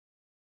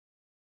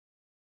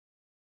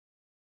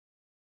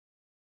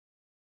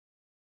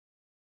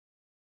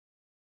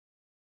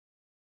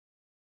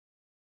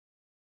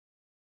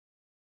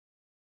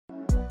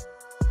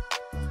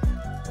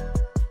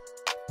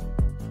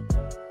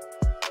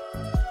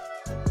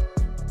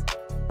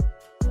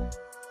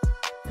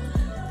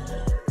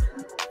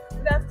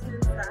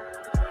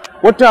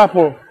What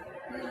happened?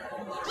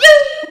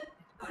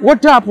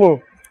 What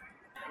happened?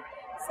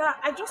 Sir,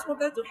 I just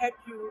wanted to help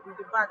you with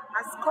the bag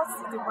as cost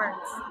the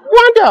demands.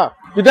 Wanda,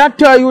 did I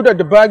tell you that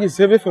the bag is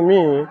heavy for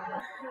me?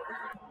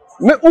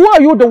 Who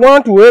are you the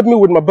one to help me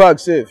with my bag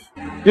safe?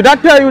 Did I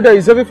tell you that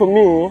it's heavy for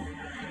me?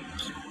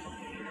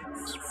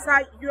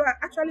 Sir, you are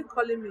actually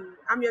calling me.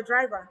 I'm your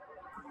driver.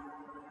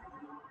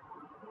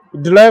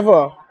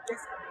 Driver. Yes,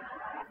 sir.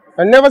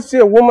 I never see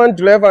a woman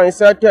driver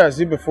inside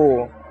taxi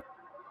before.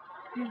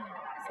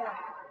 Sir,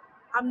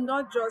 I'm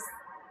not just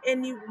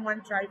any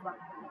woman driver.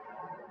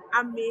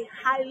 I'm a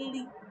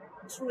highly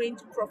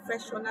trained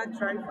professional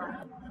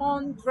driver.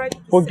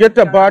 100% Forget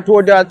about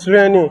all guarantee. that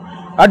training.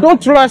 I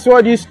don't trust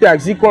all these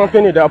taxi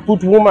company that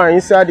put woman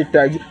inside the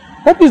taxi.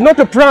 Hope it's not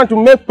a plan to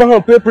make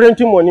pound pay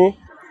plenty money.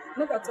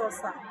 Not at all,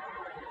 sir.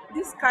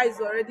 This car is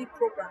already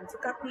programmed to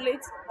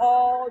calculate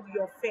all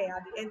your fare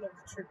at the end of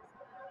the trip.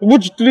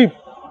 Which trip?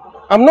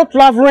 I'm not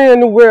traveling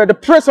anywhere. The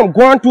place I'm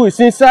going to is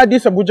inside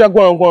this Abuja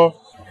Guangguan.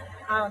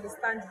 I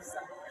understand you, sir.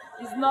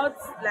 It's not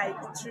like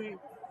trip.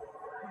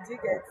 Did you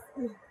get?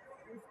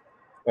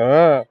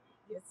 Ah,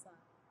 Yes, sir.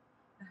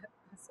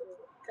 So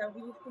can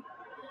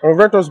we?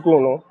 let us go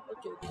now.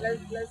 Okay,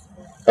 let's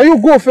move. And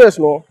you go first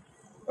now.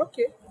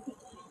 Okay.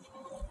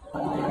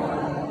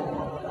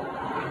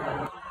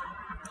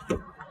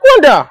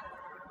 Wanda,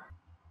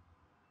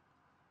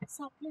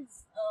 Sir,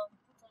 please put on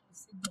your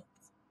seatbelt.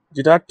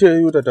 did I tell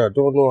you that I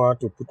don't know how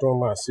to put on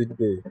my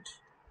seatbelt?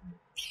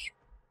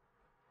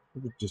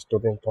 It's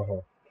disturbing for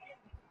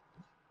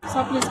her.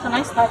 Sir, please can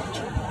I start the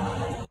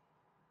trip?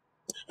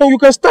 And you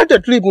can start the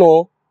trip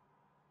now.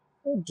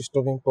 It's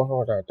disturbing for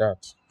her like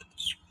that.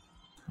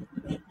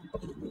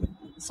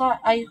 Sir,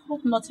 I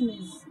hope nothing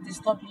is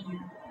disturbing you.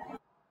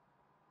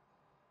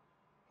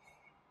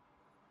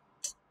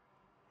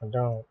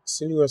 Madam,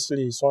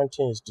 seriously,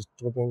 something is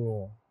disturbing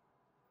me.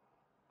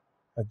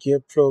 I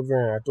get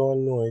problem. I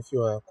don't know if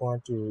you are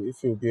going to,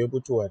 if you'll be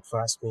able to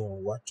advise me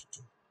on what to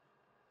do.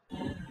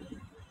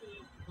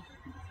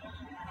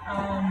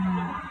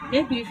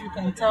 Maybe if you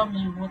can tell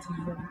me what is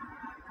wrong,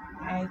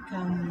 I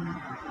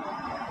can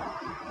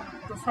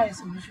provide a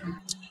solution.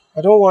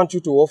 I don't want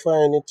you to offer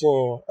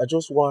anything. I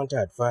just want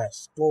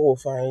advice. Don't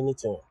offer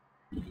anything.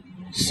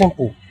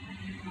 Simple.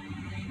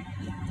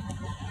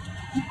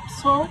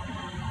 So,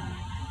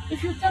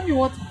 if you tell me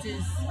what it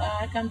is,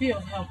 I can be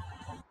of help.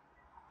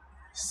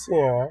 See,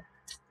 I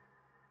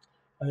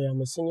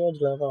am a senior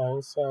driver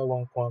inside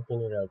one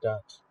company like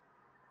that.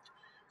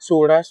 So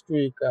last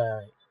week,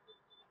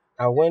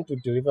 I went to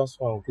deliver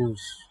some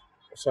goods.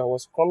 So I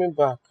was coming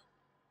back.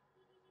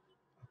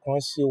 I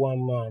can't see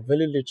one man,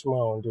 very rich man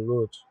on the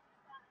road.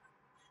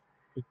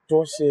 He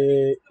told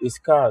say his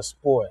car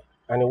spoiled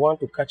and he want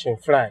to catch a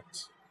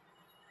flight.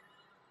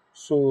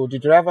 So the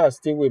driver is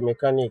still with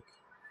mechanic.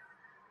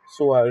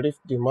 So I lift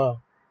the man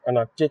and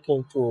I take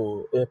him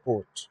to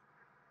airport.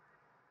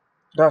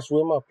 That's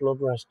where my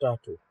problem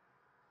started.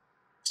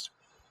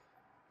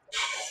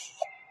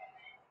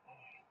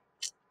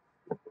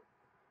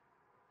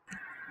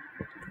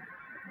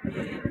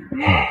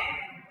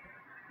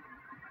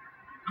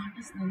 I'm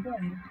listening. Go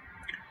ahead.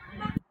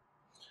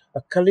 I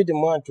carried the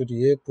man to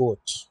the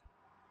airport.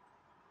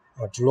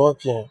 I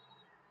drove him.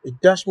 He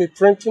dashed me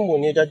plenty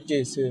money that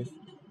day. Sef.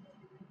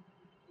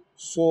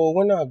 So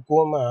when I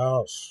go my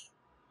house,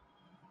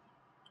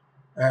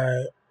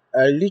 I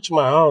I reach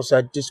my house.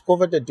 I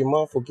discovered that the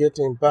man forget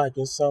him bag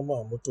inside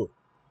my motor.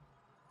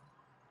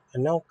 I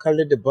now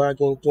carry the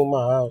bag into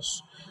my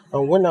house.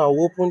 And when I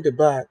open the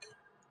bag,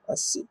 I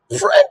see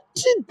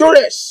plenty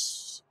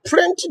dollars.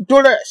 Plenty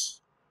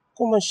dollars.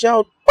 Come and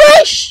shout,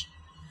 push!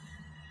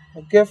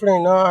 My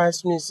girlfriend now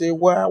ask me, say,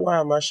 why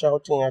am I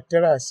shouting? I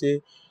tell her, I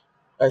say,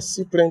 I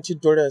see plenty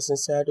dollars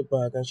inside the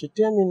bag. And she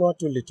tell me not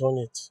to return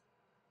it.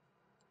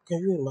 Can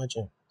you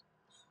imagine?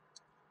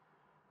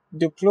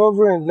 The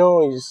problem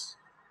now is,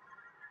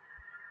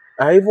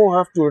 I even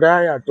have to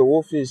write at the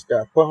office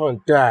that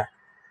person die.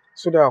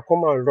 So that I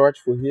come and lodge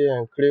for here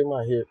and claim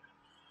my head.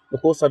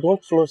 Because I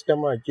don't trust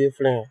them my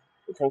girlfriend.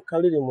 You can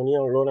carry the money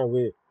and run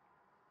away.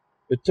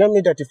 They tell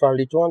me that if I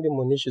return the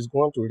money, she's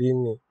going to leave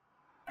me.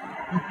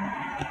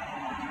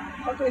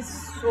 Okay,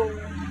 so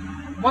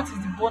what is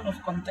the bone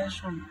of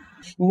contention?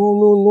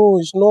 No,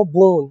 it's not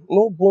bone.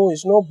 No bone,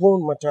 it's not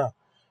bone matter.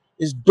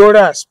 It's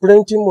dollars,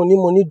 plenty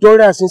money,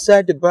 dollars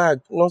inside the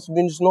bag.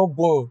 It's not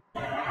bone.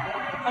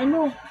 I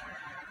know.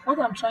 What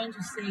I'm trying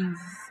to say is,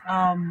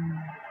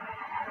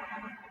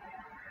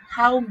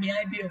 how may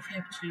I be of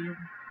help to you?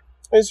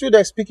 It's you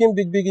that speaking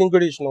big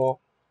English now.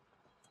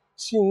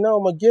 See, now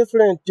my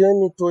girlfriend tell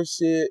me to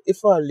say if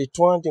I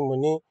return the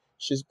money,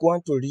 she's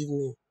going to leave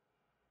me.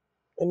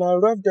 And I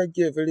love that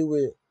girl very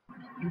well.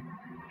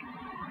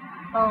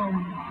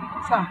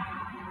 Sir,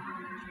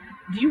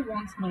 do you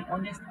want my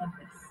honest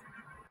advice?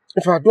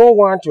 If I don't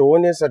want your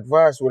honest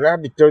advice, will I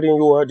be telling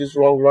you all this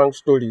wrong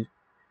story?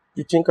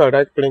 You think I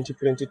write plenty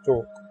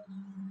talk?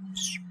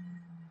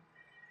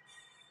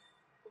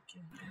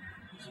 Okay.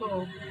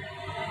 So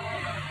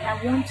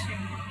I want you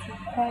to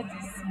call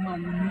this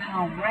man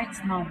now,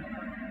 right now.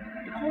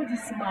 Call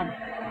this man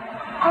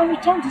I'll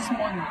return this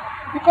money.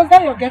 Because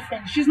that your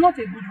girlfriend, she's not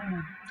a good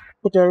woman.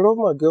 But I love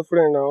my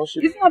girlfriend now.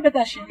 Isn't it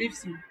better she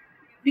leaves you?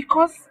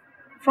 Because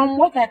from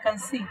what I can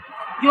see,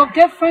 your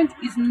girlfriend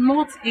is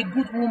not a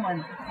good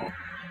woman.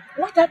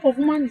 What type of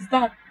woman is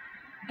that?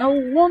 That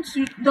want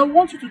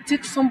you to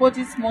take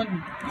somebody's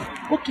money.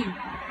 Okay,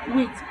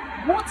 wait.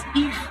 What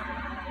if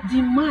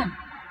the man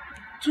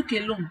took a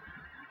loan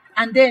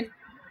and then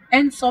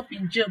ends up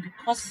in jail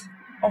because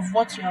of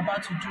what you're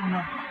about to do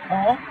now?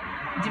 Or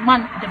the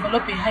man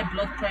develop a high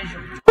blood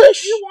pressure.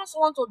 You want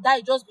someone to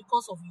die just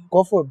because of you?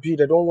 God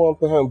forbid, I don't want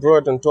to put her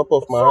bread on top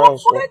of my So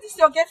house. forget this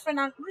your girlfriend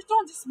and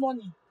return this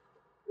money.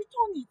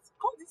 Return it.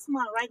 Call this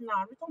man right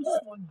now. Return this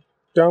money.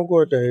 Thank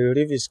God that he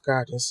leave his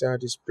card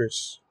inside this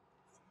place.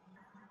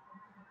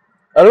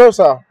 Hello,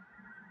 sir.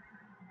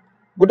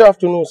 Good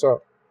afternoon, sir.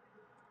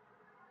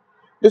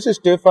 This is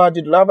Stefan.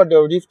 Did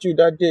Lavadel lift you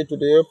that day to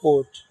the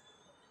airport?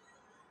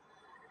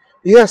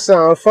 Yes,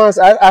 sir. I'm fans.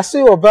 I see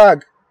your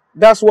bag.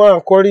 That's why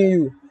I'm calling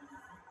you.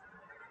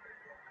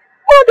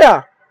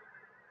 Mother!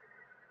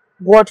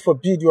 God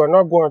forbid you are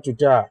not going to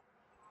die.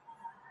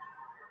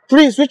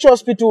 Please, which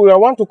hospital? I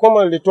want to come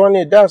and return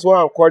it. That's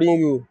why I'm calling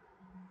you.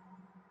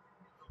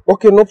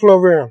 Okay, no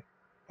problem.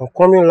 I'm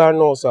coming right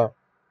now, sir.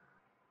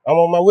 I'm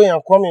on my way.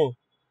 I'm coming.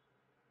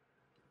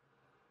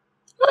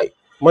 Hi,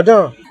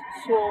 madam.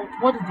 So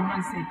what did the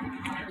man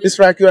say? It's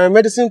like you are a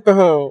medicine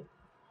person.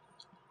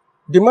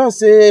 The man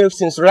said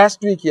since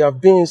last week he have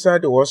been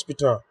inside the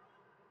hospital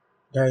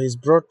that his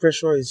blood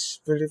pressure is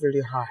very,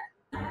 very high.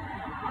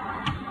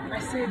 I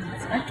said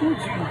it. I told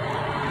you.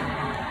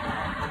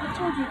 I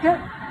told you.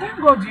 Thank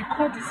God you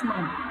called this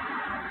man.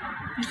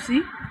 You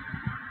see?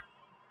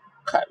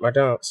 Hi,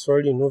 madam,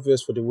 sorry, no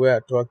verse for the way I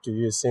talk to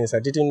you since I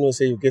didn't know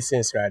say you get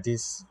sense like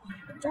this.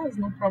 That's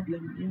no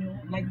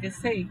problem. Like they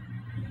say,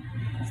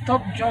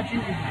 stop judging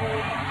the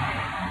book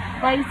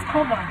by its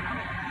cover.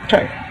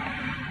 Hi.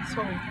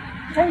 So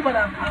thank God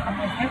I'm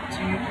of help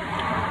to you.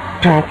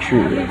 Thank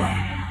you.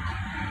 Yes.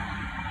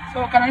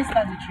 So can I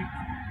start the trip?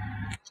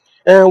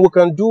 And we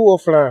can do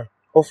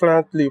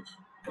offline clip.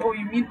 Oh,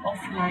 you mean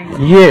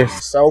offline?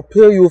 Yes, I'll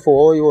pay you for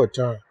all your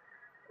time.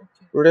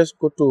 Okay. Let's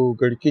go to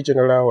Gariki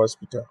General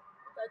Hospital.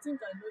 I think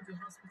I know the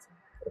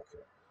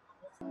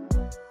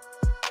hospital.